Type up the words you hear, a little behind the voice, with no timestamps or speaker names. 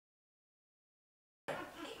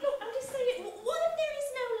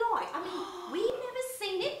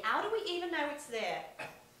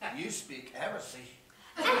you speak heresy.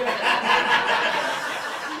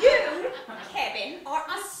 You, Kevin, are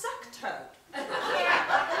a suck-toad. It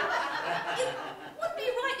would be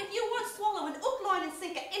right if you weren't swallowing hook, line and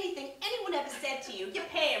sinker anything anyone ever said to you, your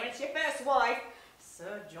parents, your first wife,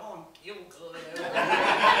 Sir John Gilgoyle.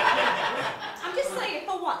 I'm just saying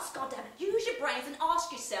for once, goddamn, use your brains and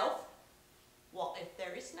ask yourself, what if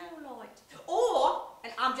there is no light? Or,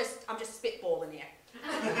 and I'm just spitballing here.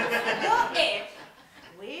 What if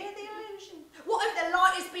we're the illusion? What if the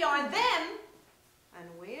light is behind them and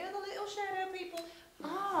we're the little shadow people?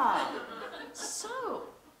 Ah, so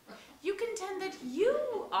you contend that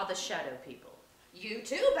you are the shadow people. You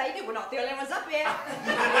too, baby. We're not the only ones up here.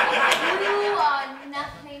 You are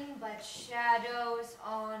nothing but shadows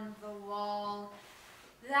on the wall.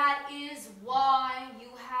 That is why you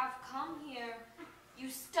have come here. You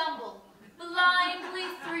stumble blindly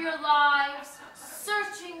through your lives,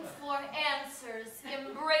 searching for answers,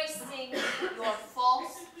 embracing your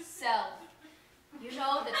false self. You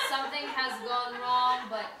know that something has gone wrong,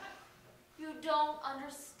 but you don't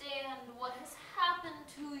understand what has happened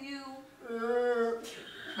to you.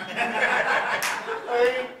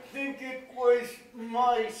 I think it was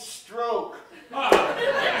my stroke.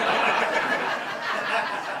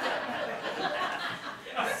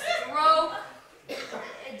 Stroke,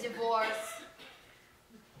 divorce,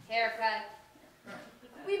 haircut.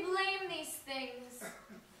 We blame these things,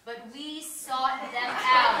 but we sought them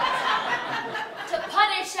out to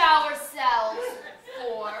punish ourselves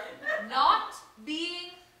for not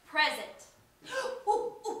being present.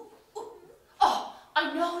 Ooh, ooh, ooh. Oh,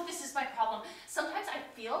 I know this is my problem. Sometimes I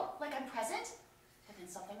feel like I'm present, and then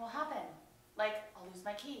something will happen. Like, I'll lose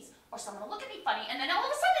my keys, or someone will look at me funny, and then all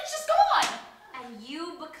of a sudden it's just gone. And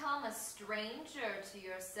you become a stranger to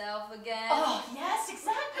yourself again. Oh, yes,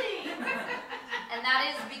 exactly. And that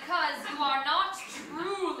is because you are not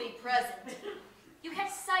truly present. You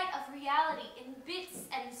catch sight of reality in bits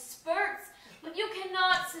and spurts, but you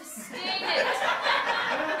cannot sustain it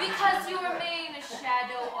because you remain a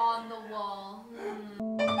shadow on the wall.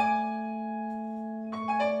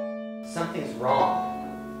 Something's wrong.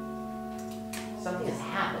 Something has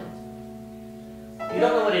happened. You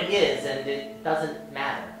don't know what it is, and it doesn't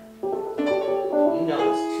matter. You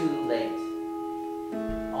know it's too late.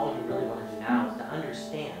 All you really want to do now is to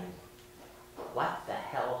understand what the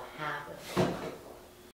hell